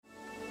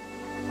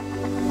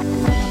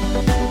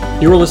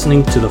You're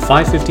listening to the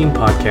 515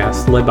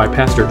 podcast led by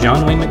Pastor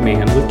John Wayne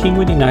McMahon with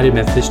Kingwood United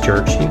Methodist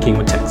Church in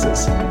Kingwood,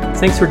 Texas.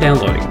 Thanks for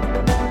downloading.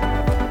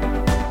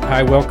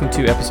 Hi, welcome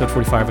to episode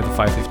 45 of the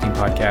 515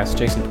 podcast.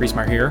 Jason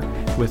Priestmeyer here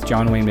with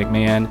John Wayne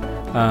McMahon.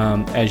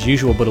 As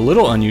usual, but a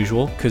little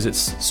unusual because it's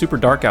super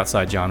dark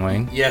outside, John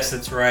Wayne. Yes,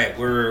 that's right.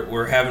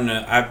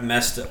 I've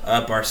messed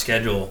up our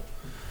schedule.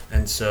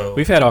 And so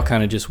we've had all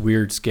kind of just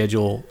weird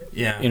schedule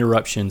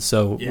interruptions.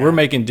 So we're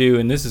making do,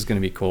 and this is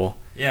going to be cool.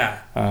 Yeah.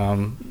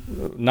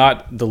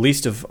 Not the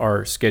least of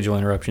our schedule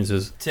interruptions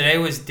is today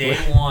was day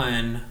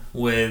one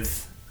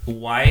with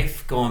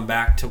wife going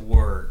back to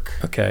work.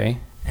 Okay.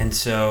 And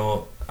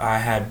so I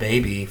had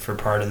baby for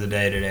part of the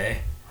day today.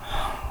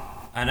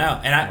 I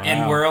know,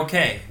 and we're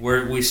okay.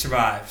 We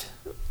survived.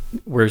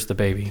 Where's the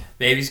baby?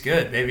 Baby's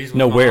good. Baby's with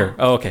no, mom. where?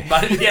 Oh, okay.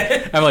 But,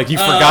 yeah. I'm like, you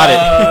forgot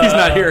it. He's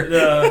not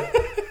here.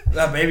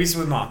 Baby's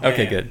with mom.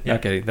 Okay, good. Yeah.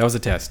 Okay, that was a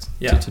test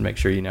to make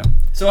sure you know.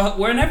 So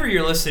whenever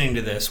you're listening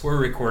to this, we're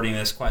recording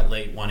this quite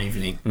late one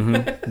evening.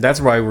 Mm-hmm. That's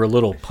why we're a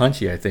little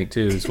punchy, I think,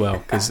 too, as well,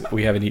 because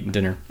we haven't eaten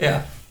dinner.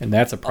 Yeah. And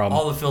that's a problem.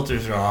 All the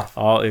filters are off.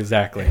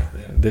 Exactly. Yeah.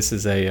 This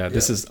is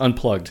this is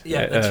unplugged.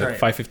 Yeah, that's right.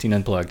 515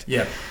 unplugged.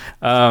 Yeah.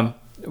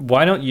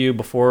 Why don't you,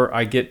 before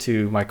I get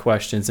to my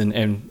questions,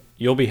 and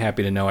you'll be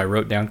happy to know I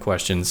wrote down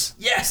questions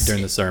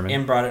during the sermon.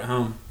 And brought it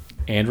home.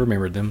 And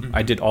remembered them. Mm-hmm.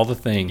 I did all the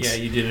things.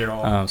 Yeah, you did it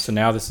all. So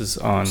now this is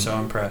on. I'm so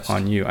impressed.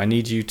 On you. I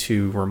need you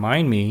to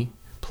remind me,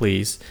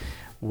 please,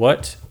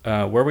 where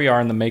we are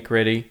in the Make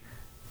Ready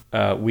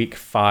week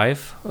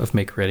 5 of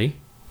Make Ready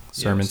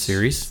sermon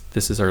series.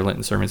 This is our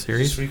Lenten sermon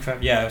series. Week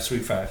 5. Yeah, it's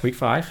week 5. Week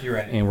 5. You're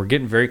right. And we're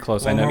getting very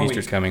close. I know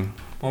Easter's coming.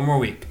 One more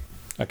week.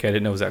 Okay, I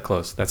didn't know it was that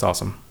close. That's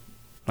awesome.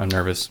 I'm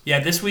nervous.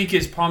 Yeah, this week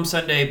is Palm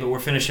Sunday, but we're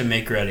finishing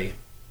Make Ready.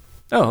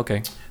 Oh,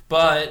 okay.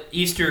 But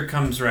Easter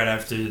comes right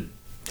after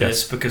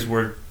this because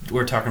we're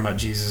talking about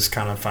Jesus'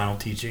 kind of final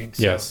teaching.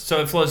 So, yes. So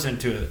it flows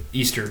into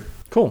Easter.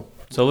 Cool.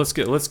 So let's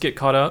get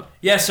caught up.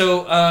 Yeah.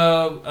 So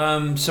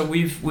so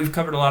we've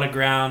covered a lot of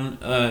ground.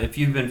 If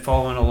you've been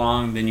following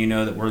along, then you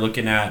know that we're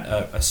looking at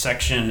a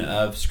section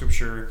of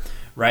Scripture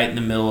right in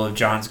the middle of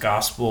John's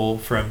Gospel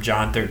from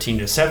John 13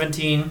 to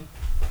 17,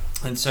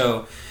 and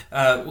so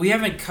we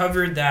haven't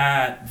covered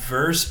that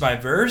verse by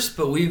verse,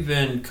 but we've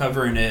been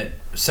covering it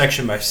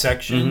section by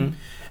section. Mm-hmm.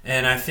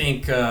 And I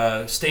think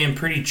staying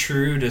pretty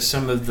true to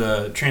some of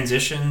the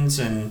transitions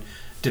and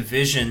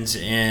divisions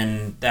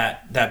in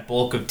that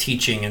bulk of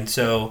teaching. And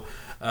so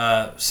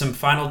some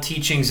final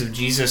teachings of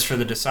Jesus for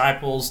the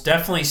disciples,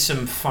 definitely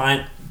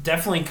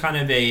kind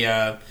of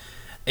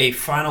a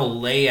final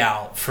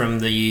layout from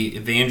the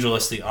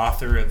evangelist, the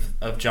author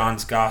of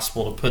John's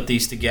Gospel, to put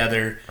these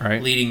together,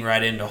 leading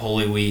right into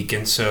Holy Week.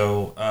 And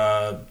so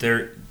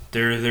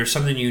there's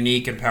something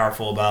unique and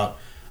powerful about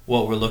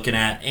what we're looking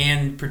at,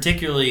 and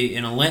particularly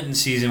in a Lenten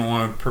season when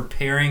we're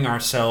preparing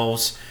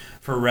ourselves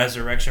for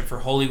resurrection, for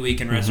Holy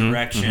Week and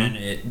resurrection.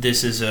 Mm-hmm.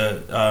 This is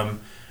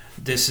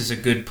a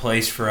good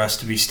place for us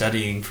to be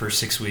studying for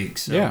 6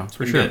 weeks. So yeah,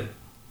 for sure. Good.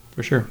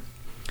 For sure.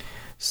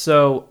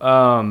 So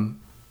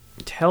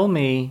tell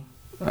me,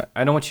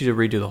 I don't want you to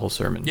redo the whole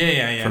sermon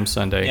from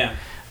Sunday. Yeah.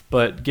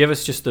 But give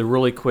us just the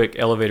really quick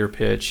elevator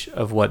pitch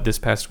of what this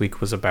past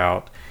week was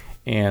about.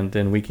 And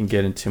then we can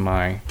get into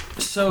my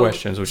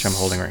questions, which I'm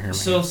holding right here in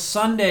my hand.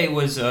 Sunday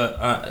was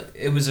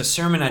it was a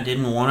sermon I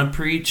didn't want to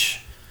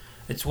preach.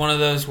 It's one of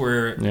those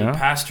where the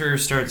pastor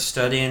starts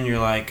studying, you're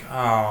like,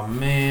 oh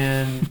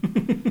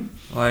man,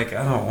 like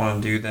I don't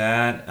want to do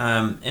that.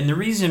 And the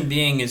reason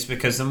being is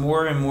because the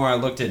more and more I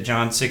looked at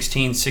John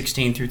 16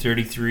 through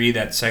 33,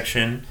 that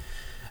section,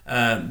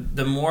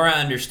 the more I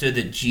understood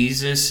that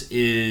Jesus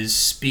is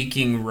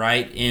speaking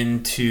right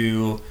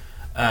into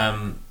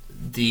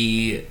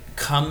the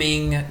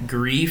coming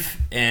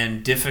grief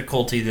and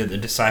difficulty that the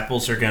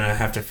disciples are going to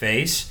have to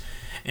face.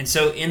 And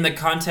so in the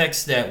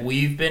context that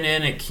we've been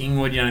in at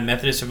Kingwood United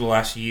Methodist over the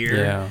last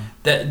year,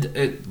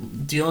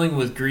 that dealing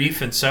with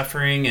grief and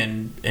suffering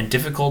and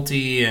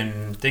difficulty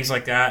and things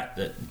like that,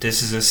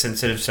 this is a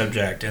sensitive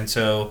subject. And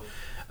so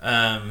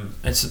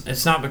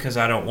it's not because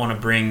I don't want to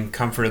bring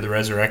comfort of the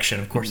resurrection.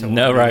 Of course I won't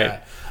do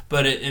that.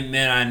 But it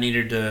meant I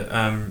needed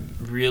to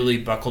really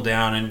buckle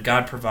down, and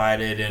God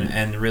provided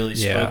and really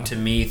spoke to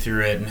me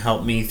through it and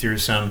helped me through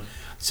some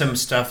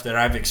stuff that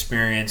I've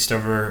experienced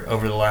over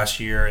the last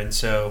year. And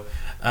so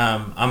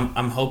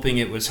I'm hoping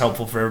it was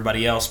helpful for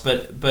everybody else.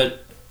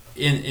 But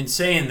in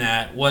saying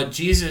that, what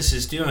Jesus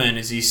is doing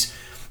is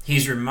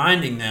he's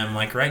reminding them,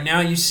 like, right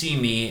now you see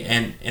me,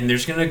 and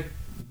there's gonna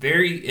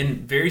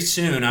very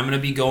soon I'm gonna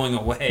be going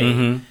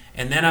away,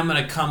 and then I'm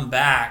gonna come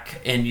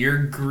back, and your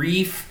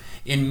grief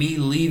in me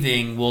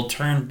leaving will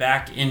turn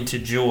back into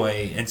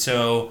joy. And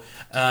so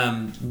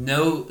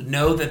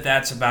know that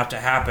that's about to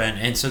happen.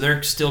 And so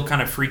they're still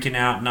kind of freaking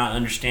out, not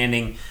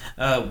understanding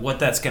what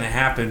that's going to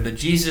happen. But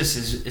Jesus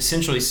is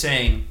essentially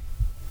saying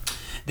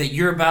that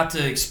you're about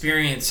to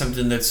experience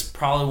something that's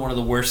probably one of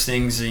the worst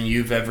things that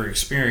you've ever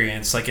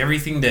experienced. Like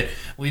everything that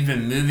we've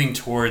been moving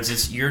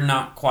towards, you're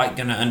not quite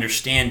going to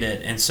understand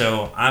it. And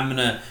so I'm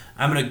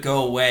I'm going to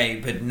go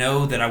away, but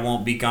know that I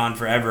won't be gone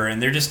forever.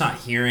 And they're just not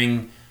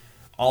hearing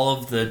all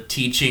of the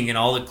teaching and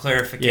all the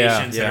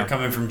clarifications that are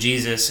coming from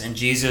Jesus. And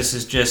Jesus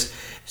is just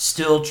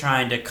still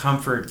trying to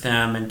comfort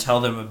them and tell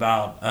them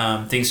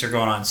about things that are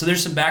going on. So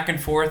there's some back and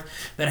forth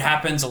that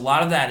happens. A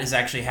lot of that has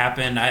actually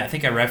happened. I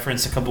think I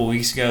referenced a couple of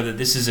weeks ago that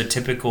this is a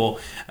typical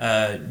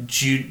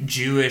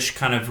Jewish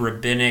kind of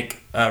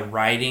rabbinic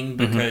writing,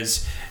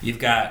 because you've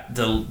got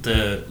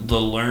the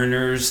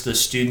learners, the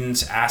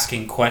students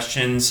asking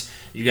questions.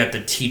 You've got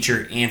the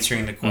teacher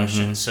answering the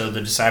questions. So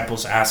the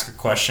disciples ask a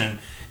question,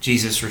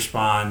 Jesus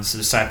responds. The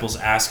disciples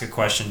ask a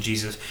question,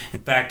 Jesus. In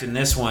fact, in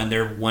this one,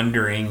 they're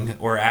wondering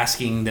or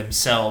asking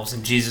themselves,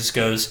 and Jesus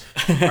goes,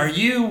 "Are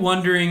you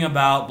wondering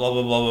about blah,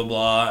 blah, blah, blah,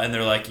 blah?" And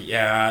they're like,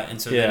 "Yeah."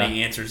 And so then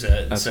he answers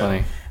it. That's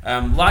funny.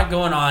 A lot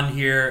going on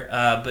here,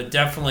 but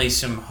definitely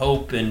some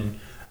hope and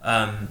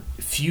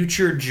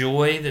future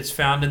joy that's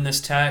found in this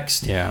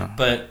text. Yeah.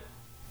 But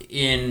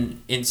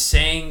in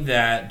saying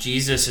that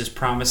Jesus is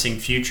promising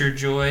future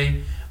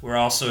joy, we're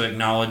also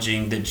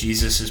acknowledging that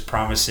Jesus is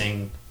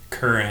promising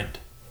current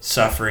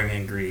suffering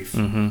and grief.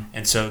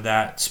 And so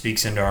that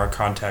speaks into our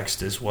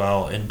context as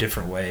well in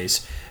different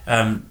ways.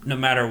 No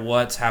matter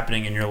what's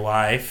happening in your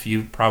life,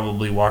 you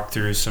probably walked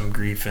through some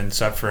grief and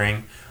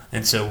suffering.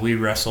 And so we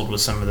wrestled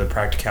with some of the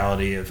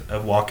practicality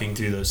of walking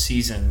through those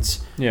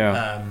seasons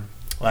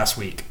last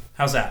week.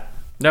 How's that?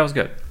 That was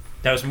good.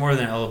 That was more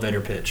than an elevator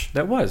pitch.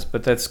 That was,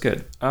 but that's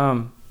good.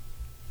 I'm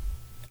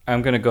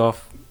going to go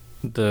off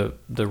the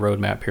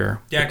roadmap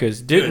here. Yeah,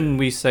 because didn't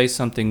we say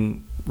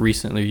something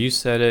recently? You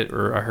said it,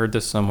 or I heard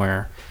this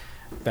somewhere,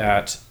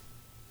 that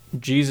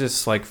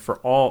Jesus, like, for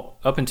all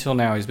up until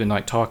now, he's been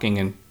like talking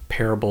in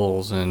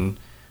parables and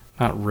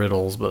not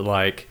riddles, but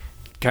like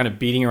kind of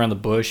beating around the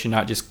bush and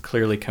not just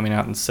clearly coming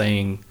out and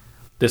saying,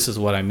 "This is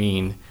what I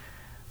mean."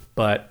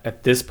 But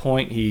at this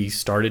point, he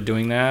started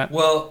doing that.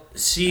 Well,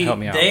 see, help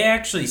me out. They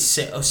actually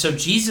say, so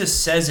Jesus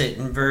says it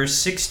in chapter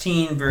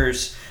 16,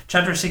 verse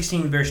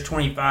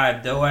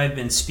 25, "Though I've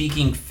been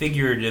speaking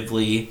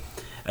figuratively,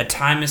 a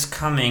time is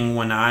coming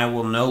when I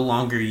will no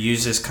longer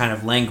use this kind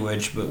of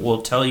language, but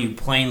will tell you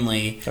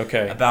plainly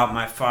about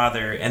my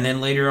Father." And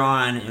then later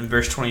on in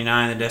verse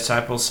 29, the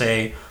disciples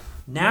say,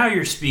 "Now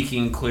you're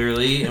speaking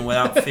clearly and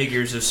without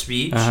figures of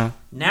speech.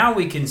 Now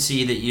we can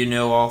see that you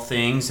know all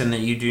things and that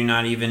you do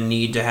not even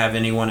need to have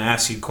anyone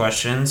ask you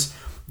questions.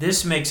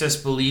 This makes us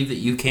believe that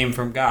you came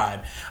from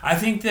God." I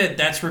think that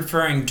that's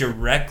referring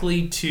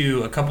directly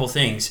to a couple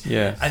things.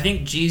 Yes. I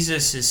think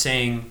Jesus is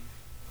saying,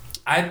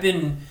 I've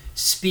been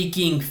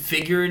speaking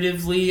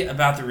figuratively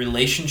about the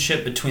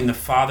relationship between the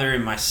Father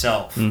and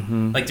myself.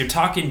 Like, they're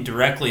talking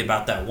directly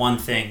about that one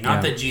thing.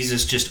 Not that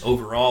Jesus just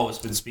overall has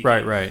been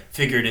speaking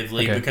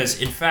figuratively, because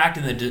in fact,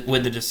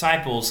 with the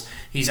disciples,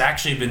 he's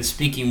actually been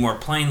speaking more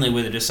plainly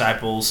with the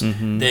disciples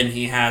than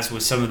he has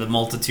with some of the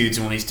multitudes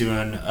and when he's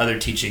doing other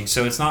teaching.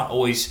 So it's not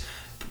always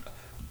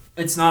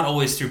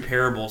through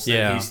parables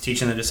that he's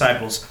teaching the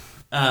disciples.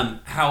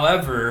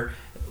 However,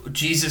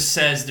 Jesus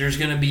says there's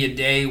going to be a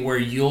day where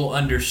you'll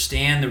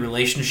understand the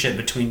relationship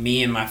between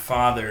me and my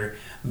Father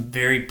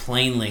very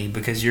plainly,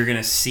 because you're going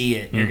to see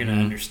it, you're going to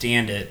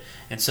understand it.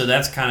 And so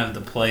that's kind of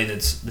the play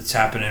that's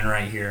happening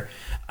right here.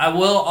 I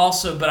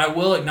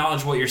will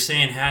acknowledge what you're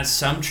saying has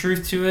some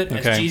truth to it.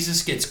 As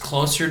Jesus gets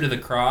closer to the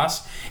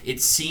cross,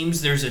 it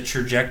seems there's a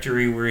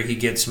trajectory where he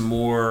gets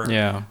more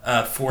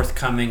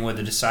forthcoming with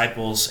the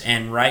disciples.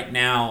 And right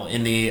now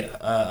in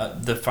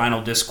the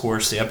final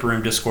discourse, the upper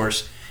room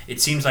discourse, it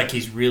seems like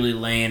he's really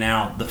laying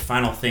out the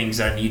final things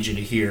I need you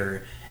to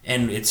hear.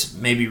 And it's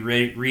maybe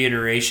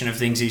reiteration of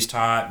things he's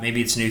taught.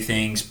 Maybe it's new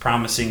things,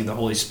 promising the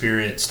Holy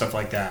Spirit, stuff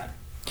like that.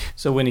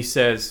 So when he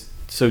says,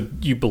 "So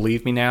you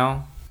believe me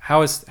now?"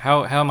 How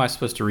am I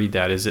supposed to read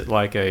that? Is it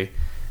like they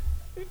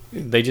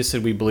just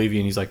said, "We believe you,"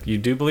 and he's like, "You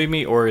do believe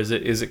me?" Or is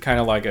it kind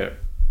of like,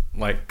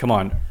 "Come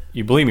on,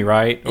 you believe me,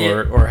 right?"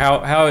 Or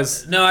how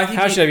should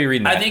I be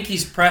reading that? I think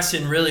he's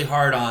pressing really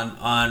hard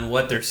on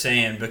what they're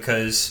saying,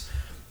 because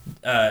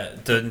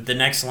the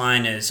next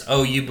line is,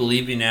 "Oh, you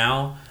believe me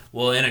now?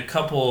 Well, in a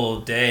couple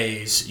of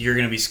days, you're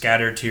going to be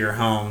scattered to your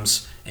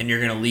homes, and you're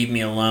going to leave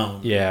me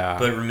alone. Yeah.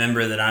 But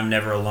remember that I'm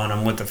never alone.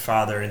 I'm with the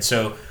Father." And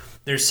so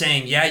they're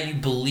saying, yeah, you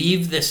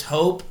believe this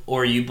hope,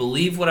 or you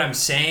believe what I'm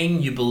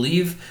saying. You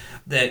believe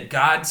that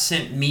God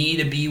sent me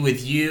to be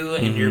with you,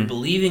 and you're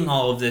believing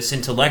all of this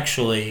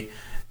intellectually.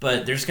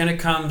 But there's going to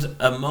come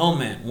a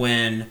moment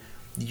when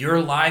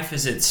your life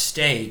is at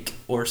stake,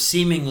 or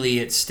seemingly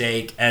at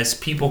stake, as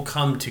people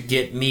come to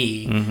get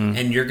me,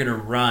 and you're going to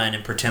run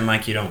and pretend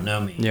like you don't know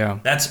me. Yeah.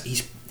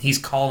 He's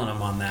calling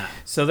them on that.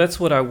 So that's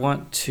what I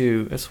wrote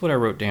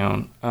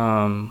down.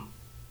 At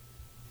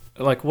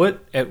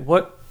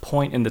what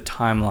point in the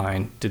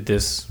timeline did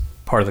this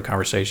part of the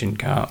conversation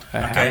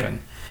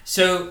happen?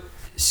 So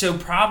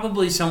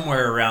probably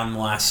somewhere around the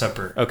Last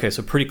Supper. Okay,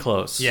 so pretty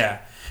close.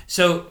 Yeah.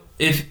 So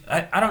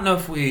I don't know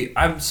if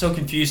I'm so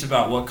confused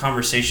about what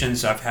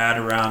conversations I've had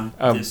around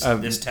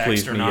this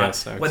text or not,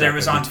 yes, whether it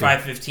was on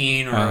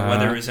 5:15 or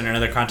whether it was in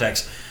another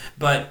context.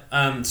 But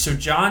so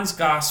John's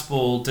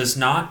gospel does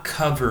not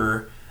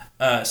cover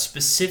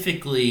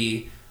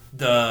specifically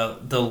the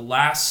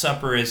Last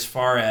Supper as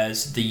far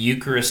as the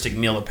Eucharistic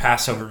meal, the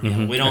Passover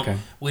meal. Mm-hmm.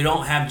 We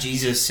don't have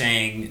Jesus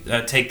saying,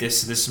 "Take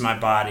this. This is my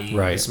body."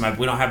 Right.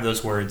 We don't have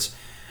those words.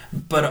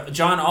 But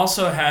John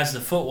also has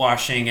the foot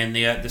washing, and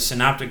the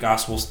Synoptic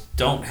Gospels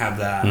don't have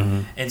that.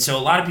 Mm-hmm. And so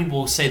a lot of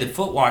people say the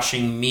foot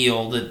washing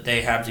meal that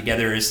they have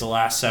together is the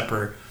Last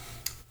Supper.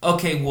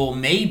 Okay, well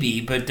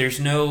maybe, but there's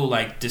no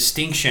like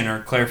distinction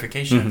or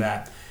clarification of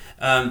that.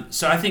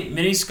 So I think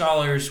many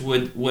scholars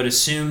would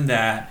assume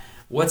that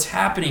what's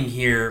happening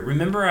here.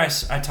 Remember, I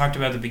talked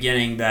about at the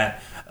beginning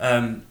that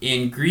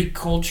in Greek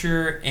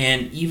culture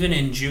and even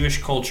in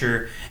Jewish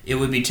culture, it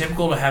would be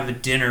typical to have a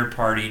dinner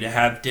party, to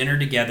have dinner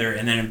together,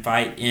 and then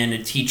invite in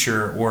a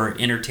teacher or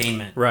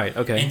entertainment. Right.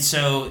 Okay. And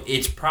so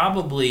it's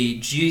probably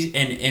Jews,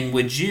 and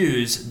with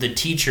Jews, the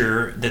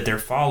teacher that they're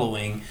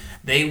following,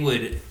 they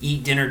would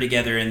eat dinner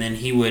together, and then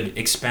he would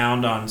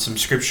expound on some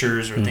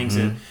scriptures or things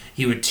that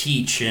he would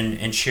teach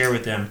and share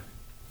with them.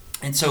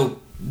 And so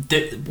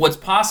what's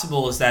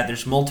possible is that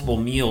there's multiple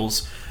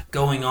meals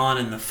going on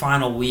in the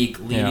final week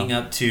leading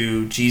up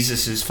to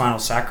Jesus' final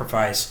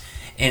sacrifice.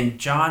 And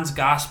John's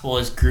gospel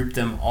has grouped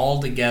them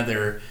all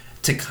together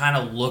to kind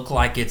of look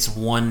like it's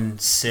one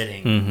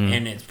sitting,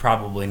 and it's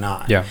probably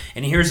not. Yeah.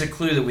 And here's a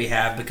clue that we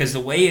have, because the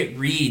way it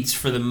reads,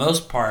 for the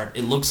most part,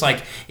 it looks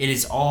like it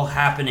is all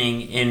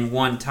happening in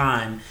one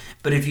time.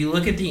 But if you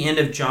look at the end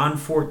of John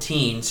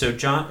 14, so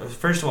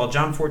first of all,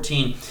 John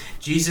 14,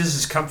 Jesus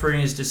is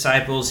comforting his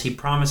disciples. He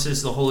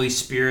promises the Holy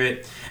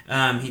Spirit.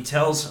 He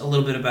tells a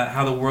little bit about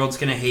how the world's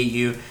going to hate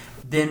you.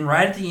 Then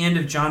right at the end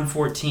of John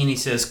 14, he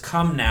says,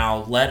 "Come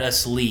now, let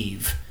us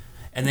leave."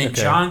 And then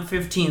John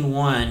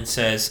 15:1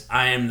 says,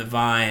 "I am the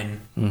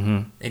vine,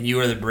 and you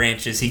are the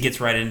branches." He gets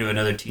right into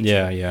another teaching.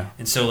 Yeah.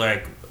 And so,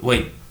 like,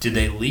 wait, did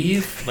they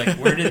leave? Like,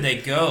 where did they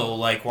go?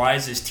 Like, why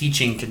is this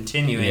teaching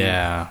continuing?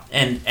 Yeah.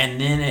 And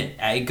then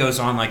it goes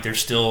on like they're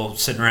still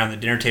sitting around the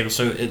dinner table.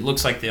 So it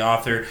looks like the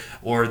author,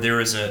 or there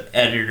was an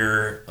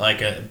editor,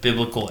 like a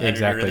biblical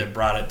editor that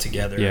brought it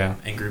together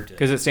and grouped it.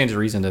 Because it stands to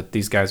reason that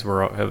these guys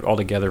were all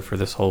together for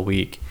this whole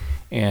week.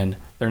 And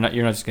you're not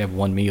just gonna have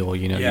one meal.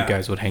 You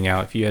guys would hang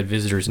out. If you had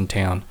visitors in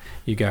town,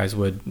 you guys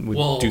would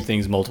do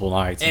things multiple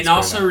nights. And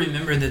also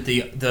remember that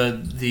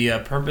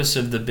the purpose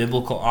of the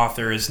biblical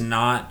author is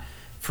not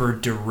for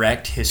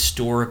direct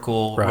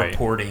historical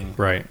reporting,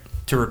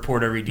 to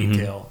report every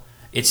detail.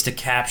 It's to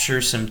capture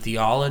some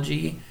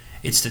theology.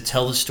 It's to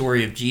tell the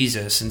story of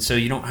Jesus, and so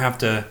you don't have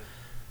to.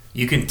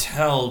 You can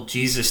tell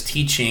Jesus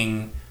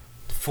teaching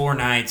 4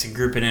 nights and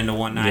group it into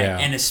one night.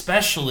 And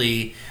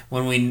especially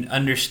when we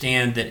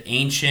understand that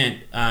ancient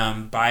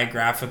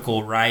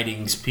biographical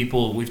writings,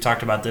 we've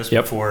talked about this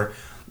before,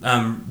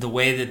 the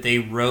way that they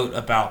wrote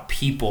about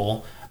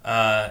people,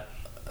 like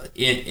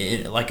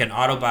an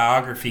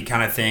autobiography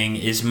kind of thing,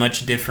 is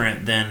much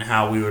different than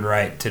how we would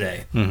write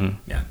today.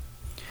 Yeah.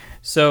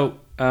 So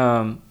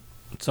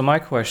my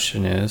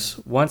question is,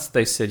 once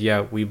they said,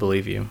 "Yeah, we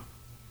believe you,"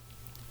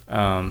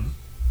 and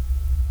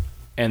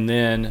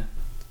then,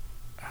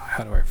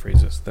 how do I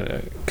phrase this?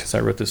 Because I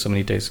wrote this so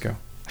many days ago.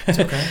 It's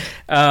okay.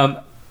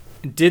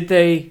 Did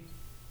they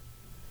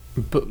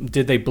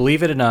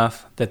believe it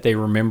enough that they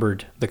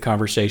remembered the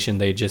conversation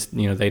they'd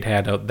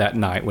had that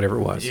night, whatever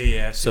it was?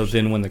 Yeah. So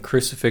then when the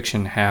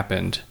crucifixion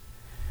happened,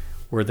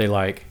 were they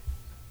like,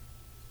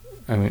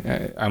 I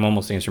mean, I'm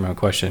almost answering my own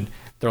question.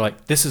 They're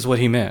like, "This is what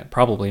he meant."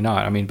 Probably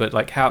not. I mean, but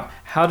like,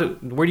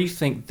 where do you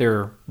think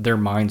their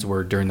minds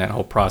were during that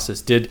whole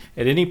process? At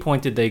any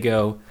point did they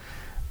go,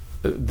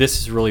 "This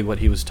is really what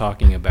he was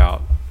talking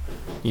about,"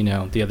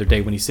 the other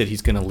day when he said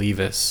he's going to leave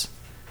us,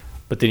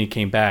 but then he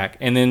came back?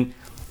 And then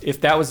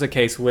if that was the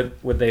case,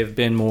 would they have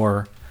been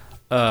more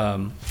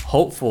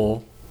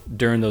hopeful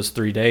during those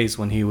 3 days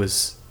when he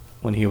was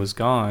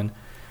gone?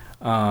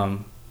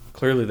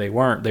 Clearly they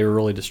weren't. They were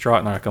really distraught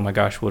and like, "Oh my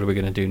gosh, what are we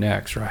going to do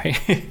next?"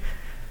 Right?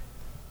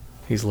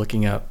 He's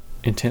looking up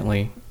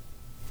intently.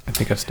 I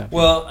think I've stopped.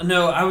 Well,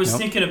 no, I was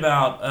thinking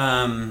about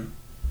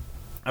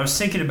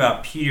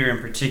Peter in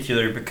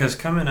particular, because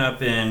coming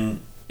up in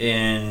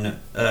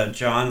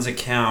John's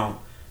account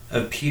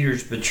of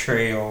Peter's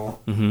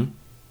betrayal,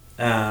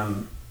 let's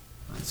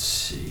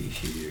see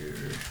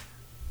here.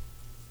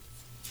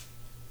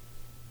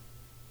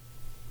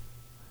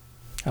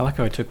 I like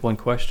how I took one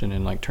question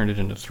and like turned it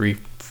into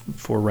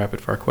 3-4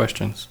 rapid fire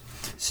questions.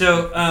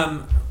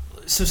 So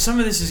some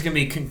of this is going to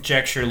be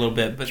conjecture a little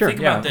bit, but think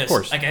about this. Of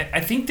course. Like I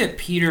think that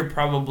Peter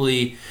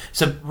probably,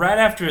 so right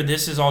after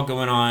this is all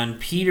going on,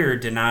 Peter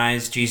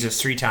denies Jesus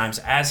 3 times,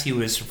 as he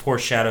was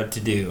foreshadowed to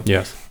do.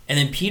 Yes. And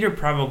then Peter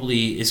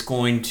probably is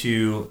going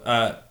to,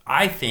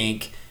 I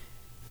think,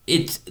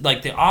 it's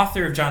like the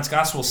author of John's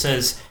Gospel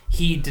says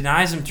he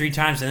denies him 3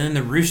 times, and then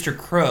the rooster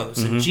crows.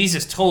 And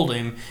Jesus told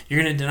him,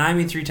 "You're going to deny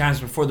me 3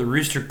 times before the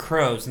rooster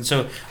crows." And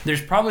so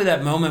there's probably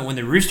that moment when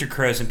the rooster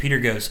crows, and Peter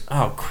goes,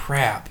 "Oh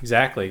crap!"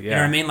 Exactly. Yeah. You know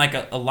what I mean? Like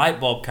a light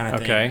bulb kind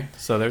of thing. Okay.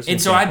 So there's.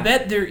 And so I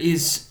bet there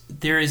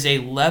is a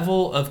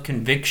level of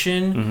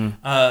conviction,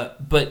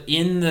 but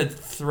in the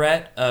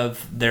threat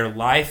of their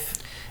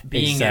life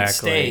being at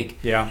stake,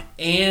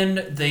 and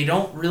they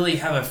don't really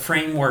have a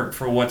framework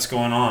for what's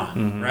going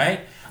on,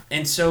 right?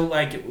 And so,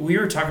 like, we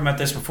were talking about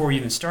this before we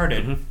even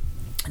started.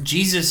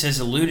 Jesus has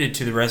alluded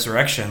to the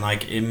resurrection,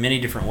 like, in many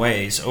different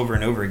ways over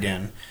and over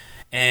again.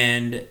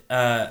 And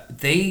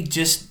they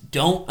just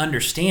don't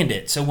understand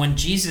it. So when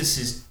Jesus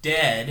is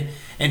dead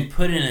and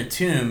put in a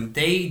tomb,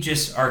 they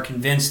just are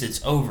convinced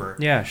it's over.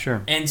 Yeah,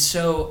 sure. And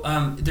so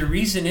the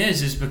reason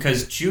is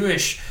because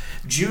Jewish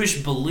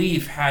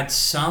belief had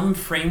some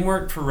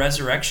framework for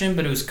resurrection,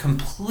 but it was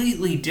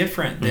completely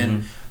different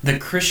than the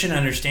Christian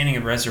understanding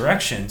of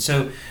resurrection.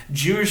 So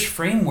Jewish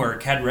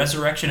framework had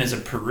resurrection as a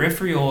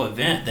peripheral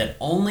event that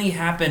only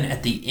happened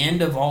at the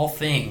end of all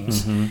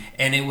things,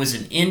 and it was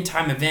an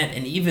end-time event.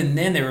 And even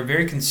then, they were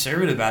very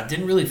conservative about it,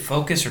 didn't really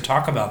focus or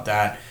talk about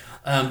that.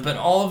 But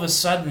all of a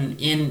sudden,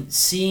 in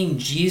seeing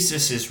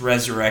Jesus'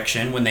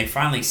 resurrection, when they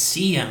finally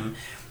see him,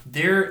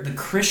 the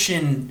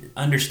Christian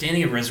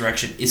understanding of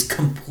resurrection is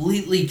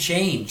completely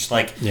changed.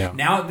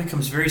 Now it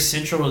becomes very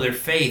central to their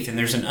faith, and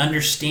there's an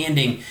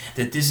understanding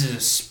that this is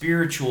a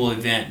spiritual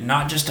event,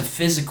 not just a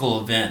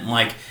physical event.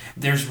 Like,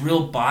 there's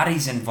real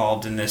bodies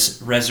involved in this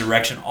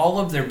resurrection. All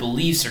of their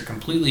beliefs are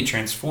completely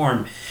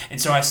transformed. And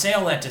so I say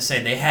all that to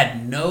say they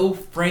had no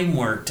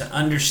framework to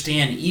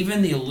understand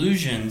even the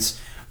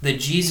illusions that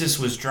Jesus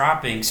was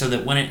dropping, so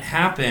that when it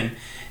happened,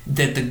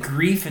 that the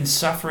grief and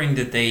suffering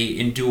that they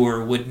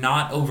endure would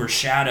not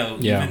overshadow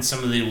even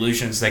some of the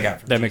illusions they got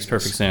from that Jesus. Makes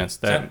perfect sense.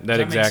 That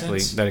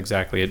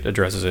exactly it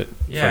addresses it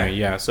for me.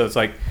 Yeah. So it's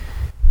like,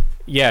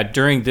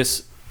 during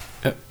this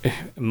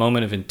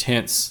moment of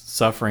intense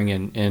suffering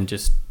and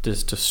just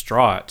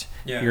distraught,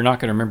 you're not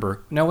going to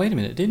remember, no, wait a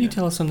minute, didn't you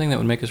tell us something that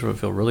would make us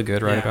feel really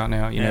good about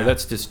now? You know,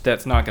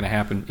 that's not going to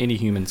happen. Any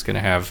human's going to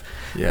have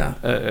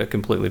a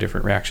completely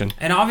different reaction.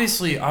 And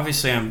obviously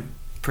I'm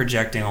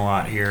projecting a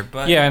lot here,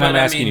 but I'm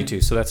asking you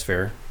to, so that's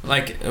fair.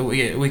 Like,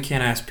 we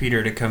can't ask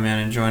Peter to come in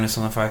and join us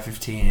on the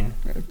 515.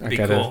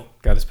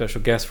 Got a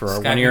special guest for our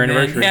Skype 1 year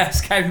anniversary. Yeah,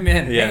 Skype him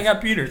in. Hang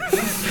up, Peter.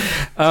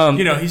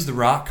 He's the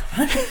Rock.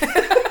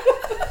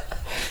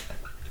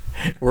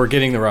 We're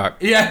getting the Rock.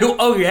 Yeah.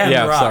 Oh yeah.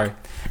 The Rock. Sorry.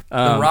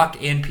 The Rock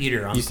and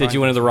Peter. You said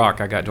you wanted the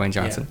Rock. I got Dwayne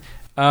Johnson.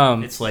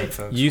 It's late,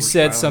 folks. You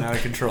said something out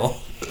of control.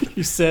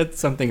 You said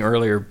something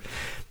earlier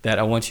that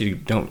I want you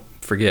to don't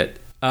forget.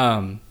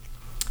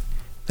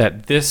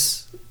 That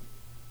this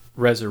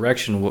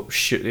resurrection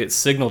it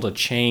signaled a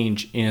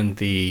change in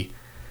the,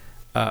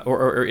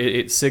 or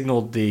it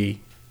signaled the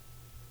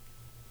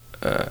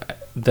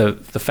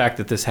fact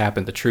that this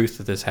happened, the truth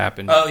that this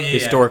happened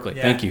historically.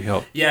 Yeah. Thank you,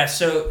 help. Yeah.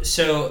 So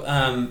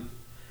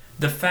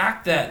the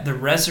fact that the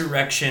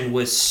resurrection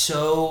was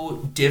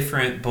so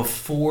different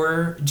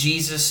before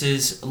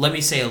Jesus's, let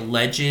me say,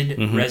 alleged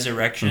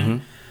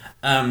resurrection.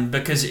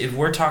 Because if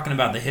we're talking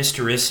about the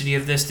historicity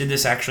of this, did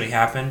this actually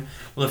happen?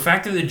 Well, the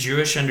fact that the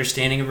Jewish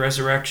understanding of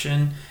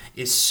resurrection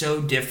is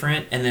so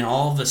different, and then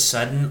all of a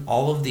sudden,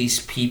 all of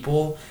these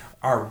people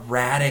are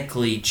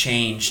radically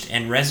changed,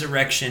 and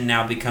resurrection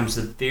now becomes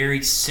the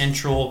very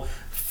central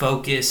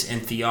focus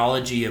and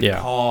theology of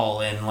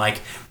Paul, and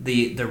like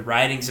the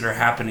writings that are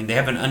happening. They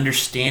have an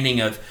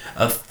understanding of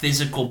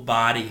physical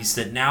bodies,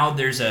 that now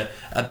there's a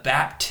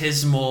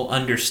baptismal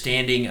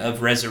understanding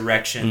of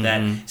resurrection,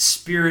 that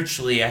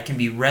spiritually I can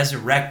be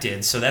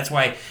resurrected. So that's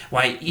why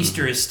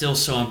Easter is still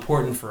so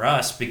important for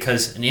us,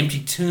 because an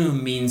empty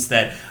tomb means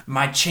that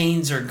my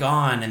chains are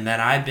gone and that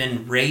I've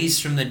been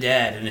raised from the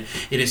dead, and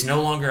it is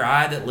no longer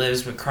I that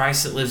lives but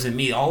Christ that lives in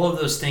me. All of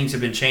those things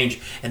have been changed,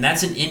 and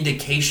that's an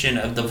indication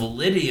of the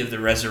validity of the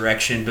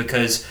resurrection,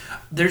 because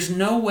there's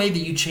no way that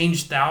you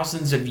change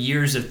thousands of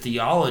years of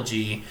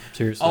theology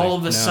all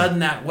of a sudden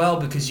that well,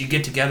 because you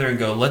get together and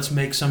go, let's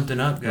make something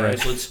up,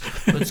 guys. Right.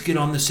 Let's get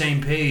on the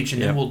same page,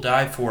 and then we'll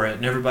die for it,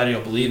 and everybody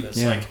will believe us.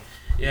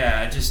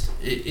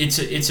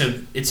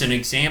 It's an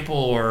example,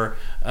 or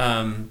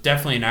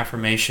definitely an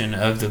affirmation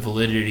of the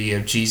validity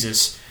of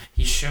Jesus.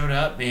 He showed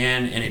up,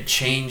 man, and it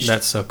changed.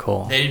 That's so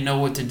cool. They didn't know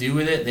what to do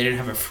with it. They didn't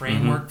have a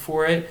framework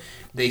for it.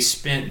 They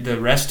spent the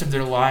rest of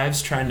their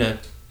lives trying to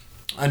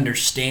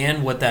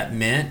understand what that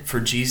meant for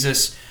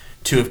Jesus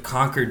to have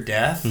conquered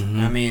death.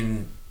 I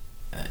mean,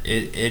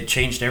 it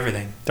changed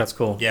everything. That's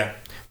cool. Yeah.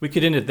 We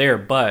could end it there,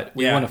 but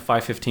we want to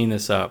 515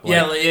 this up. So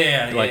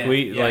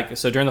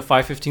during the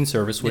 515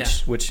 service,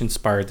 which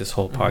inspired this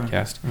whole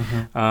podcast,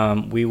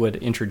 we would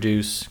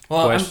introduce.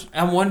 Well,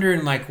 I'm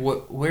wondering, like,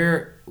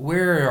 where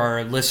are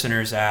our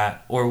listeners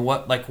at, or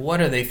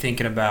what are they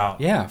thinking about?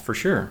 Yeah, for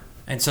sure.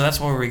 And so that's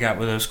where we got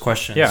with those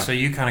questions. Yeah. So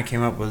you kind of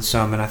came up with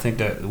some, and I think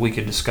that we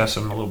could discuss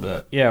them a little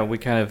bit. Yeah, we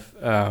kind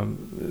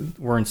of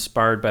were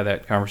inspired by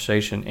that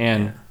conversation,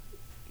 and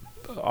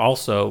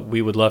also,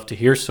 we would love to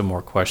hear some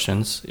more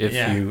questions if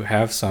you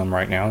have some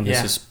right now. And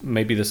this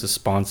has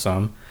spawned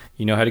some.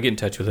 You know how to get in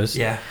touch with us.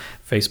 Yeah.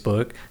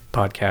 Facebook,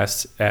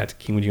 podcasts at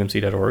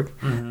kingwoodumc.org.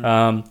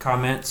 Mm-hmm.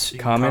 Comments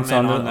on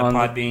the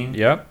Podbean.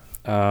 Yep.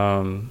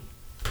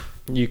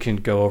 You can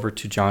go over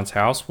to John's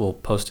house. We'll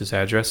post his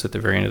address at the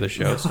very end of the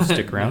show, so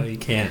stick around. No, you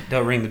can't.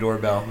 Don't ring the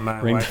doorbell.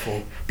 My wife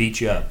will beat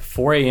you up.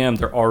 4 a.m.,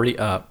 they're already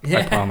up,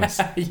 I promise.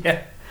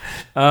 Yeah.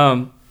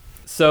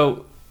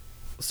 So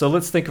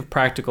let's think of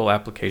practical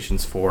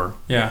applications for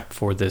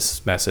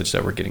this message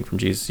that we're getting from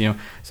Jesus.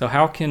 So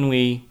how can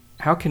we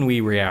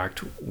react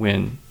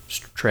when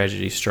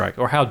tragedy strikes,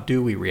 or how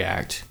do we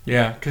react?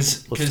 Yeah,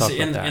 because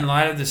in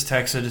light of this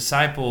text, the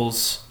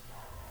disciples,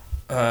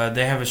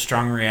 they have a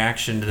strong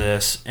reaction to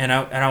this, and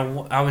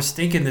I was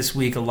thinking this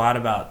week a lot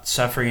about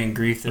suffering and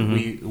grief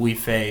that we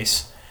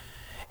face,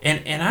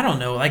 and I don't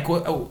know, like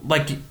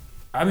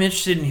I'm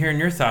interested in hearing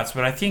your thoughts,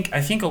 but I think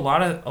a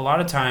lot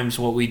of times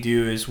what we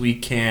do is we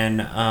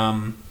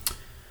can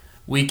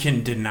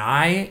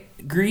deny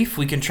grief.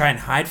 We can try and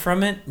hide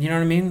from it. You know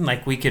what I mean?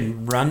 Like we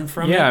can run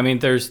from it. Yeah, I mean,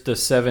 there's the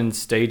 7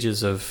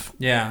 stages of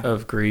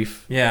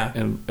grief. Yeah,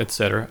 and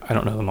etc. I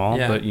don't know them all,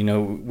 yeah. but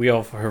we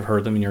all have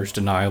heard them. And yours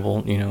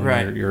deniable.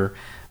 Right.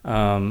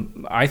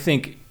 I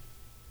think.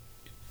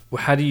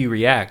 How do you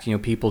react?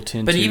 People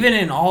tend to. But even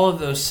in all of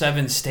those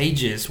 7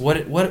 stages, what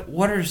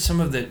are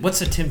some of what's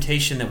the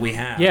temptation that we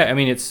have? Yeah, I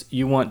mean,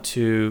 you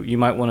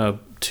might want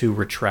to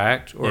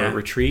retract or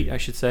retreat, I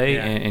should say,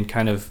 and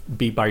kind of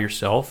be by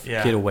yourself,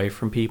 get away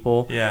from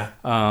people. Yeah.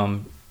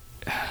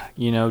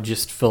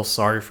 Just feel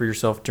sorry for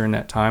yourself during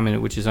that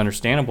time, which is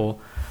understandable.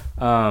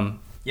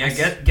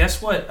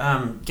 Guess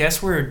what?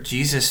 Guess where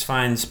Jesus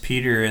finds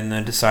Peter and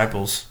the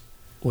disciples?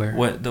 Where?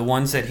 What, the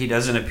ones that he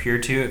doesn't appear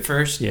to at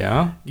first?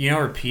 Yeah. You know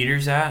where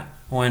Peter's at?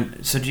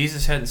 So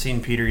Jesus hadn't seen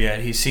Peter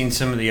yet. He's seen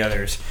some of the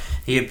others.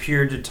 He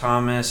appeared to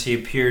Thomas. He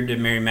appeared to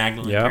Mary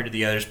Magdalene. Appeared to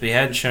the others, but he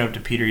hadn't shown up to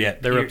Peter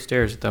yet. They're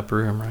upstairs at the upper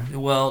room, right?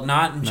 Well,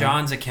 not in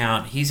John's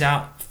account. He's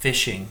out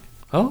fishing.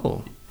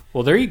 Oh,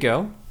 well, there you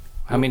go.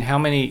 I mean, how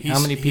many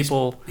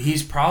people?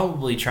 He's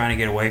probably trying to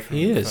get away from.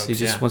 He is. Folks, he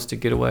just wants to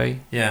get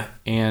away. Yeah.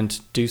 And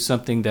do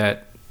something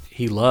that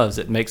he loves.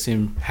 It makes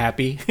him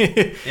happy.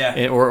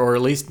 Yeah. Or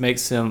at least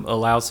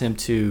allows him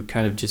to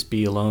kind of just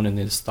be alone in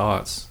his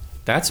thoughts.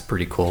 That's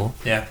pretty cool.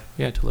 Yeah.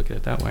 Yeah, to look at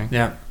it that way.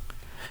 Yeah.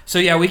 So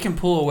we can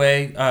pull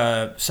away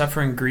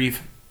suffering,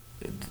 grief.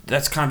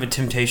 That's kind of a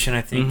temptation,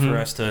 I think, for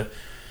us to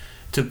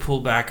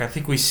pull back. I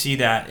think we see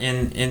that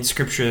in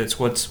Scripture. That's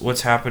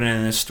what's happening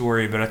in this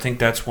story. But I think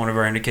that's one of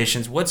our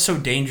indications. What's so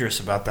dangerous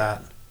about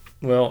that?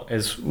 Well,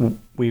 as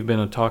we've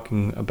been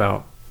talking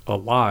about a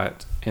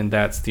lot, and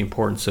that's the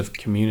importance of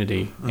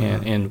community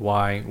and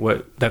why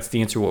that's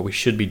the answer what we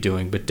should be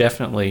doing, but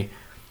definitely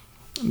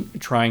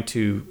trying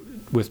to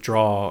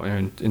withdraw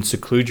and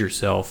seclude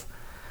yourself,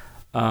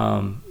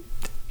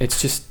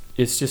 it's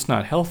just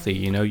not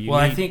healthy.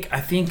 I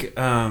think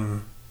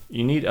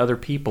you need other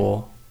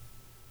people.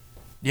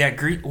 Yeah,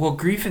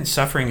 grief and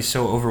suffering is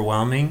so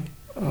overwhelming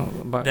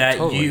that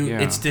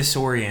it's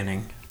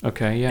disorienting.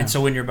 Okay, yeah. And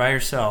so when you're by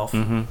yourself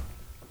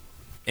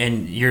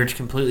and you're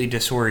completely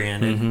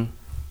disoriented,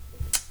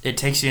 it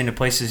takes you into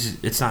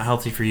places it's not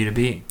healthy for you to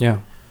be. Yeah.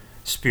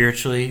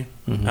 Spiritually,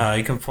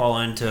 you can fall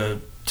into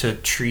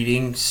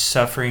treating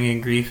suffering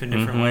and grief in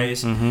different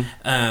ways.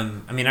 I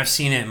mean, I've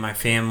seen it in my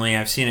family.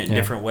 I've seen it in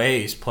different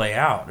ways play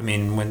out. I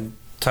mean, when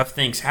tough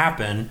things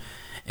happen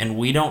and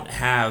we don't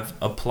have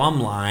a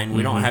plumb line,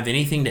 we don't have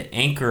anything to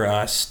anchor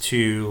us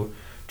to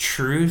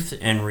truth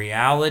and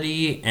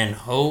reality and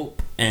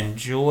hope and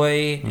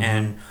joy,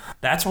 and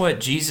that's what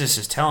Jesus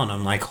is telling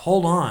them. Like,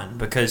 hold on,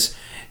 because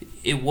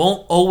it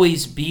won't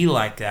always be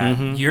like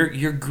that.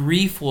 Your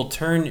grief will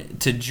turn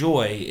to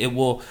joy. It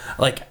will,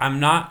 like, I'm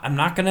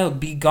not gonna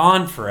be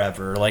gone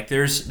forever. Like,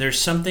 there's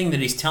something that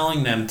he's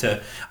telling them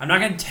to. I'm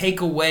not gonna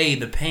take away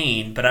the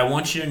pain, but I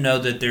want you to know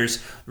that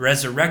there's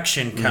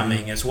resurrection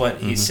coming, is what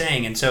he's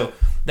saying. And so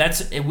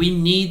we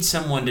need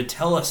someone to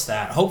tell us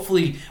that.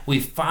 Hopefully we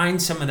find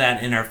some of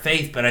that in our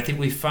faith, but I think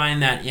we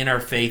find that in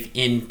our faith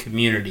in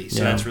community.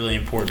 So that's really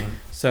important.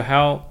 So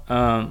how?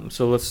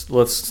 So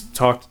let's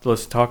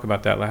talk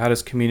about that. Like, how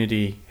does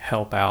community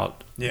help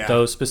out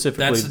those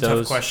specifically? That's a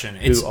those tough question.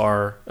 Who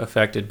are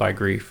affected by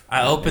grief?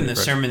 I opened the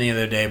sermon the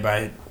other day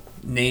by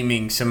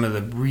naming some of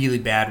the really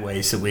bad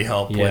ways that we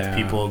help with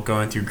people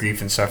going through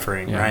grief and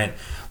suffering. Right,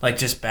 like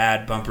just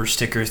bad bumper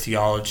sticker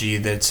theology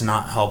that's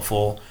not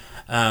helpful.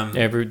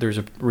 There's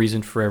a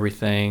reason for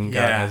everything.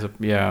 God has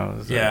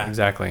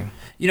exactly.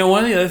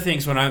 One of the other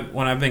things when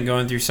I've been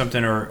going through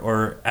something,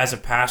 or as a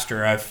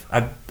pastor,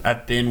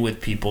 I've been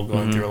with people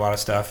going through a lot of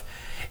stuff,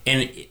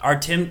 and our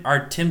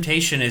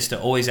temptation is to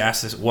always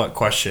ask this what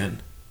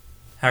question: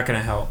 how can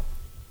I help?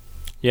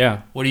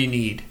 Yeah. What do you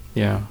need?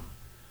 Yeah.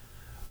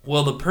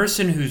 Well, the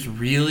person who's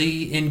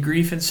really in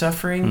grief and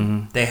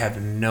suffering, they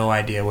have no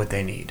idea what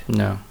they need.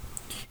 No.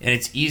 And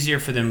it's easier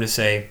for them to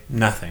say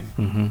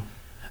nothing.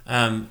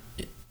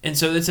 And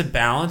so it's a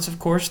balance, of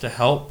course, to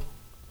help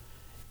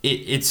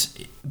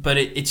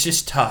it's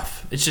just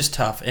tough. It's just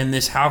tough. And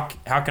this how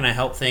can I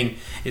help thing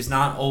is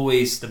not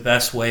always the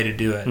best way to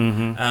do it.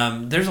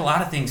 Mm-hmm. There's a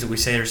lot of things that we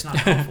say that's not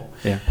helpful.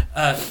 Yeah.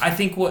 I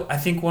think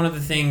one of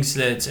the things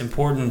that's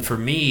important for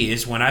me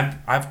is when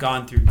I've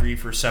gone through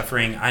grief or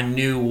suffering, I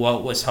knew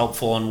what was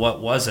helpful and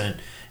what wasn't,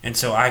 and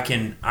so I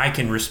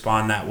can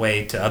respond that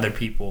way to other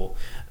people.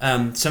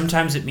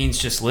 Sometimes it means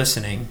just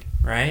listening,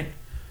 right?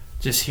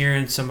 Just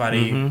hearing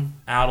somebody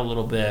out a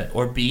little bit,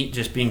 or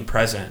just being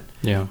present.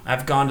 Yeah,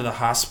 I've gone to the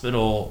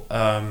hospital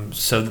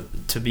so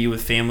to be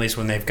with families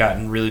when they've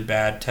gotten really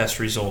bad test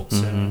results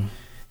and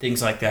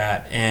things like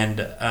that, and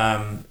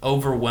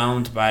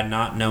overwhelmed by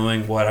not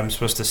knowing what I'm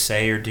supposed to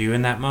say or do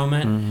in that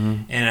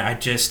moment. And I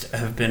just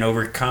have been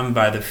overcome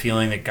by the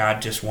feeling that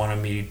God just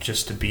wanted me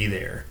just to be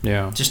there,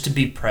 just to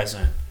be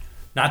present.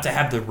 Not to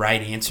have the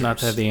right answers. Not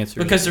to have the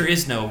answers. Because there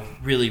is no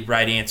really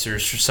right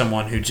answers for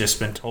someone who's just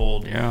been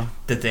told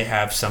that they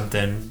have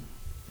something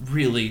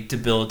really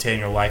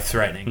debilitating or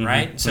life-threatening,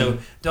 right? So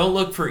don't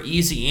look for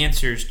easy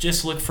answers.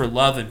 Just look for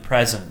love and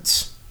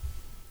presence.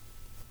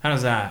 How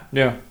does that?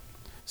 Yeah.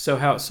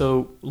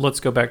 So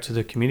let's go back to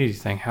the community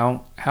thing.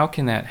 How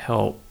can that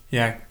help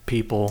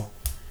people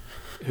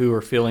who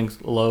are feeling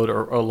low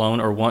or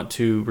alone or want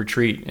to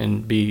retreat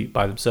and be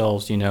by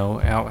themselves?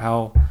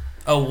 How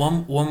Oh,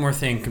 one more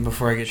thing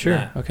before I get to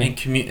that. Okay.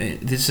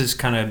 This is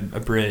kind of a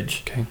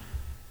bridge. Okay.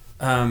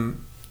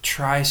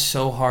 Try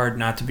so hard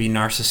not to be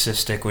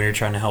narcissistic when you're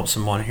trying to help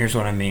someone. Here's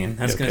what I mean.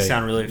 That's going to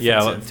sound really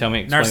offensive. Yeah, tell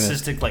me.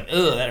 Narcissistic, this. Like,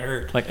 ugh, that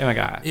hurt. Like, oh my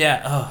God.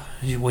 Yeah. Oh,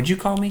 what'd you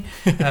call me?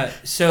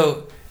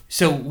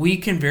 So we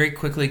can very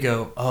quickly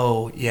go,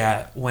 oh,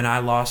 yeah, when I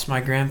lost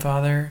my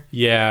grandfather.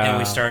 Yeah. And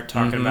we start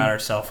talking about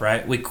ourselves,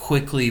 right? We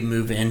quickly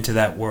move into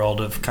that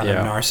world of kind of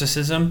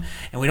narcissism.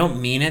 And we don't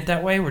mean it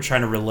that way. We're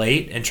trying to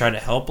relate and try to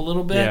help a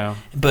little bit. Yeah.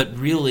 But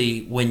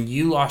really, when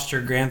you lost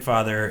your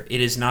grandfather,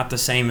 it is not the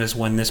same as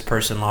when this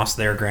person lost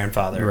their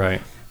grandfather.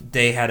 Right.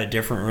 They had a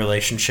different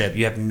relationship.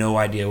 You have no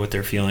idea what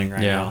they're feeling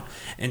right now.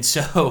 And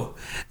so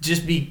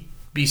just be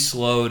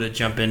slow to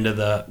jump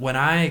into when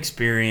I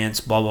experience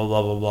blah, blah,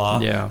 blah, blah, blah.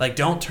 Yeah. Like,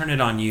 don't turn it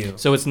on you.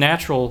 So it's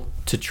natural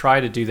to try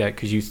to do that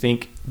because you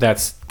think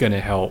that's going to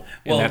help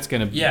and that's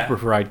going to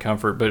provide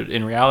comfort. But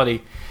in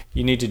reality,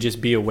 you need to just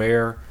be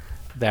aware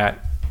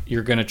that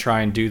you're going to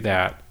try and do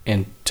that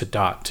and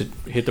to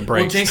hit the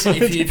brakes. Well, Jason,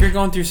 if you're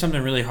going through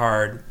something really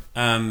hard,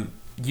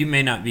 you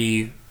may not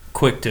be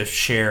quick to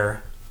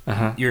share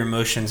your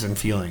emotions and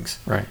feelings.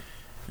 Right.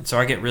 And so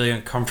I get really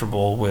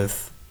uncomfortable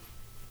with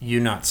you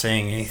not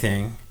saying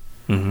anything.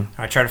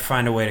 I try to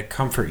find a way to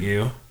comfort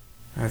you.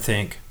 I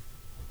think,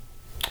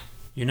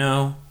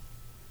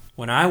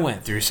 when I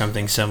went through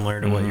something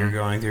similar to what you're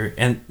going through,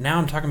 and now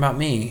I'm talking about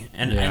me,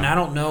 and I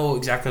don't know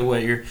exactly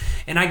what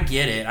and I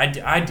get it.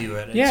 I do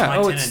it. It's my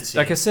tendency. It's,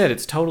 like I said,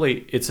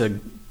 it's a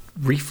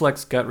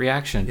reflex gut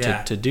reaction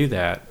to do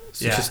that.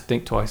 So just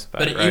think twice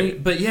about it,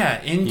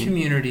 right? In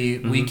community,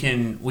 we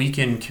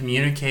can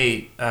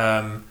communicate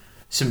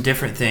some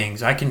different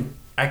things. I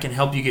can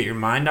help you get your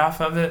mind off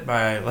of it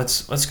by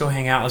let's go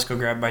hang out, let's go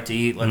grab a bite to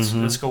eat,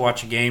 let's go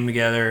watch a game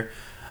together,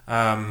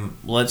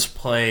 let's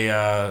play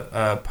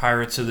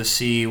Pirates of the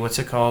Sea. What's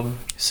it called?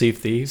 Sea of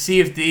Thieves.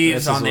 Sea of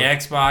Thieves on the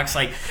Xbox.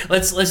 Like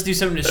let's do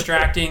something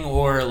distracting,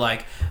 or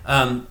like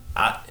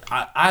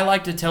I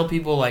like to tell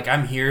people, like,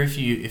 I'm here if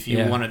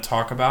you want to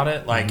talk about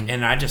it, like,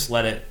 and I just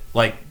let it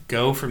like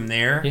go from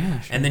there,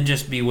 and then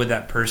just be with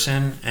that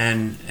person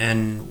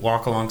and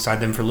walk alongside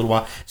them for a little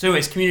while. So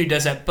anyways, community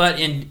does that, but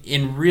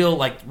in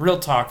real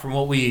talk, from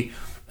what we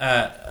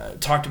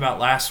talked about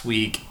last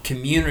week,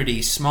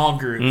 community, small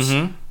groups,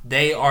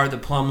 they are the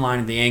plumb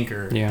line of the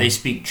anchor. They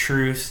speak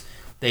truth,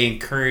 they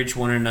encourage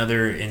one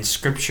another in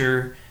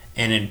scripture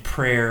and in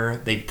prayer,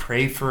 they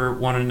pray for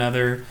one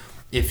another.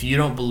 If you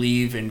don't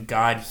believe in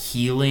God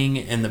healing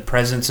and the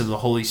presence of the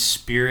Holy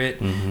Spirit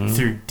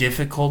through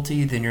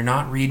difficulty, then you're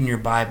not reading your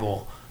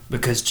Bible.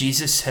 Because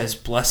Jesus says,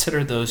 blessed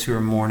are those who are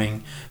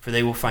mourning, for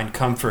they will find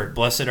comfort.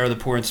 Blessed are the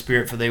poor in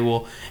spirit, for they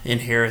will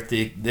inherit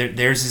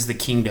theirs is the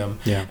kingdom.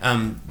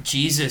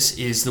 Jesus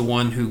is the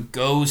one who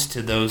goes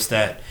to those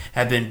that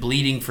have been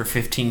bleeding for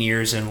 15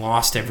 years and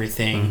lost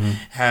everything,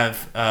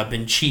 have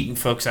been cheating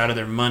folks out of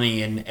their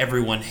money and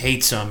everyone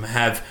hates them,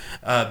 have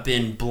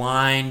been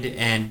blind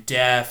and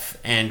deaf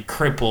and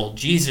crippled.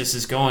 Jesus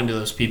is going to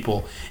those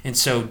people. And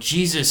so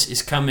Jesus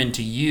is coming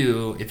to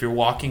you if you're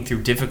walking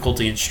through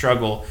difficulty and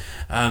struggle.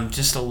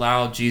 Just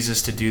allow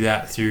Jesus to do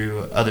that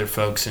through other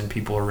folks and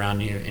people around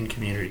you in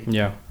community.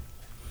 Yeah.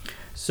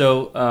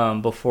 So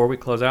before we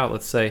close out,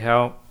 let's say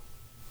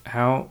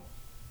how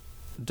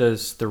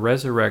does the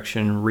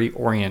resurrection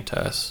reorient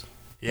us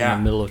in the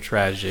middle of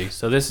tragedy?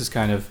 So this is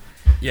kind of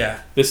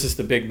this is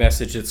the big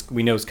message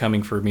we know is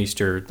coming from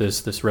Easter,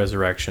 this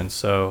resurrection.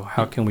 So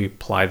how can we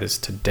apply this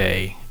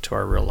today to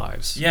our real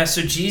lives? Yeah.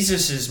 So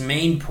Jesus's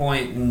main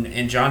point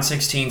in John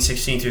 16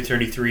 through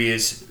 33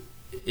 is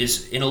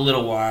in a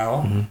little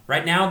while.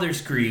 Right now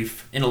there's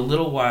grief. In a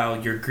little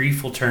while, your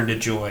grief will turn to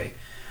joy.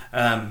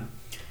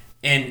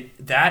 And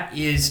that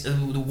is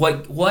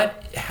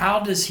how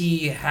does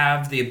he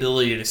have the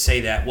ability to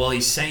say that? Well,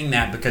 he's saying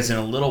that because in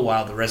a little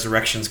while the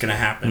resurrection is going to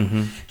happen.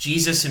 Mm-hmm.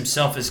 Jesus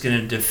himself is going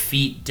to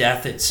defeat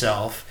death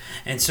itself.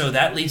 And so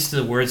that leads to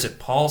the words that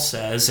Paul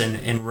says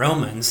in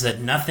Romans,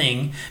 that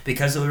nothing,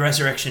 because of the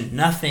resurrection,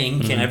 nothing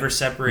can ever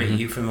separate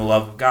you from the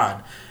love of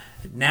God.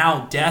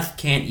 Now death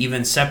can't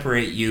even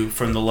separate you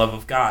from the love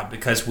of God,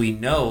 because we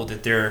know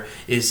that there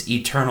is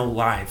eternal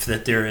life,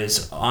 that there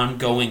is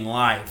ongoing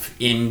life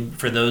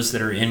for those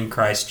that are in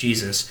Christ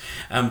Jesus.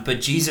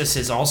 But Jesus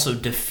has also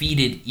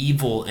defeated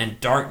evil and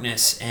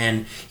darkness,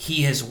 and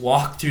he has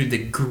walked through the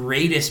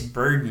greatest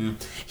burden.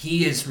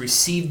 He has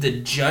received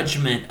the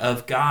judgment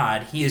of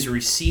God. He has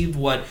received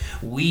what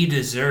we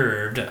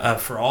deserved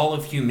for all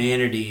of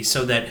humanity,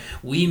 so that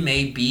we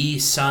may be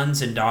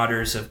sons and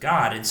daughters of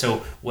God. And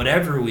so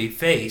whatever we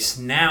face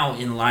now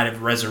in light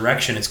of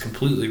resurrection is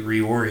completely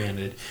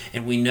reoriented,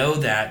 and we know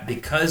that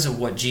because of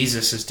what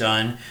Jesus has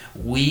done,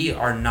 we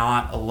are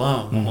not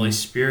alone. The Holy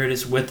Spirit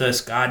is with us.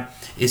 God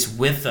is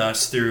with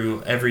us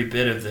through every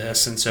bit of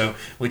this, and so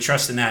we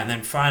trust in that. And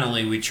then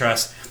finally we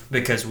trust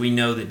because we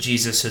know that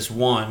Jesus has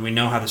won. We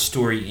know how the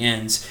story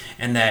ends,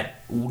 and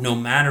that no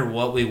matter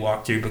what we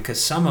walk through, because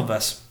some of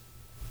us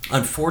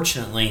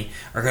unfortunately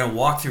are going to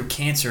walk through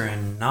cancer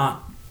and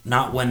not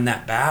win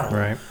that battle.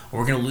 Right. Or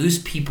we're going to lose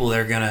people that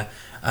are going to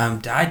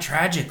die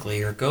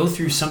tragically, or go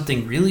through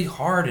something really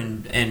hard,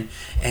 and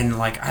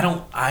like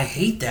I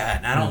hate that,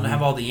 and I don't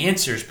have all the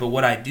answers. But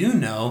what I do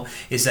know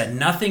is that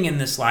nothing in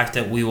this life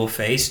that we will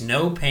face,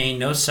 no pain,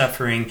 no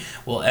suffering,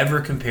 will ever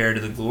compare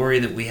to the glory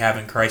that we have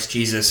in Christ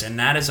Jesus. And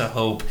that is a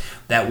hope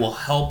that will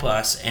help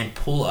us and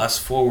pull us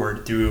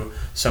forward through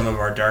some of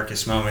our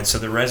darkest moments. So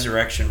the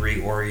resurrection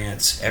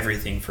reorients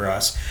everything for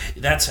us.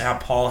 That's how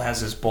Paul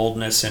has his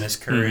boldness and his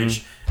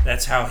courage.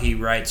 That's how he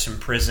writes from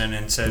prison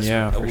and says,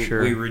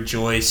 we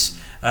rejoice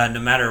no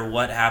matter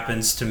what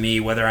happens to me,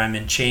 whether I'm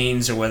in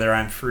chains or whether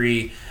I'm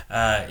free.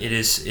 It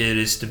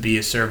is to be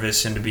a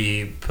service and to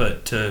be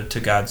put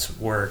to God's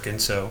work.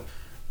 And so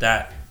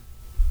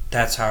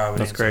that's how I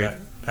would answer that.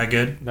 That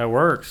good? That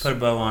works. Put a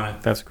bow on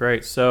it. That's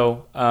great.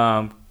 So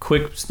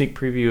quick sneak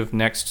preview of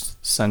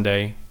next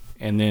Sunday.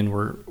 And then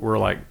we're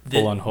like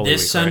full on Holy Week.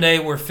 This Sunday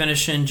we're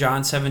finishing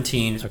John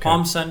 17. It's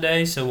Palm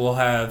Sunday, so we'll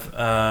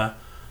have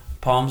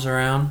palms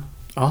around.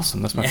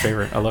 Awesome. That's my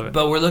favorite. I love it.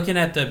 But we're looking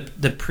at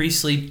the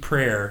priestly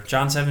prayer.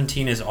 John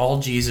 17 is all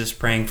Jesus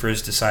praying for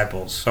his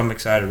disciples. So I'm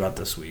excited about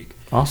this week.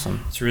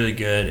 Awesome. It's really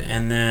good.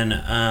 And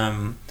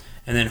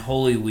then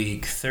Holy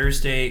Week,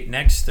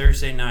 next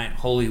Thursday night,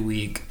 Holy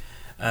Week.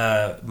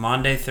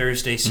 Monday,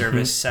 Thursday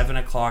service, 7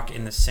 o'clock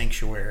in the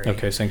sanctuary.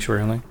 Okay,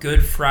 sanctuary only.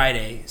 Good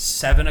Friday,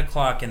 7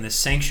 o'clock in the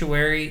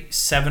sanctuary,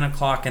 7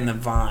 o'clock in the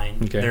Vine.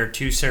 Okay. There are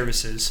two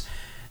services.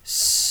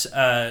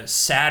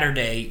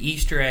 Saturday,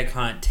 Easter egg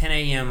hunt, 10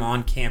 a.m.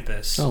 on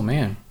campus. Oh,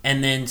 man.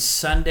 And then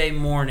Sunday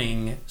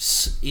morning,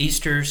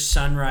 Easter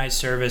sunrise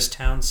service,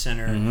 Town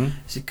Center.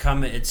 So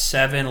come at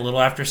 7, a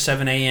little after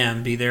 7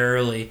 a.m., be there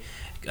early.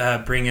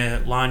 Bring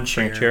a lawn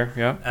chair. Bring a chair,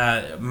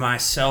 yeah.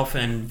 Myself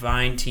and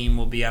Vine team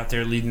will be out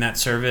there leading that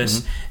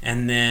service.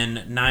 And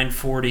then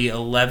 9:40,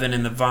 11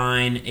 in the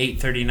Vine,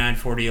 8:30,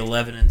 9:40,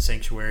 11 in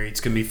Sanctuary. It's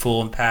going to be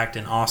full and packed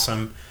and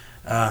awesome.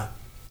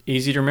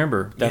 Easy to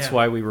remember. That's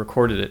why we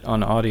recorded it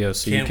on audio,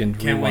 so you can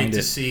rewind it. Can't wait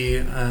to see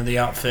the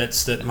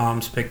outfits that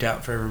Mom's picked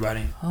out for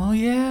everybody. Oh,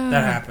 yeah.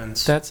 That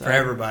happens for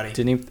everybody.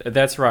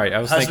 That's right. I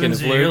was Husbands,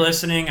 thinking of if you're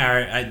listening,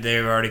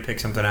 they've already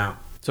picked something out.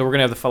 So we're going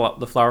to have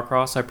the flower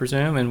cross, I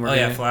presume? And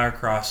flower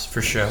cross,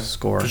 for sure.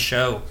 Score. For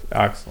show.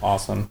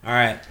 Awesome. All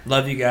right.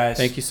 Love you guys.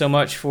 Thank you so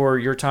much for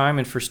your time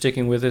and for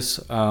sticking with us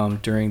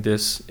during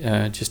this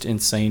just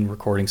insane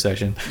recording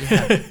session.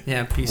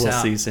 Yeah. Peace out.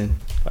 We'll see you soon.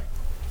 Bye.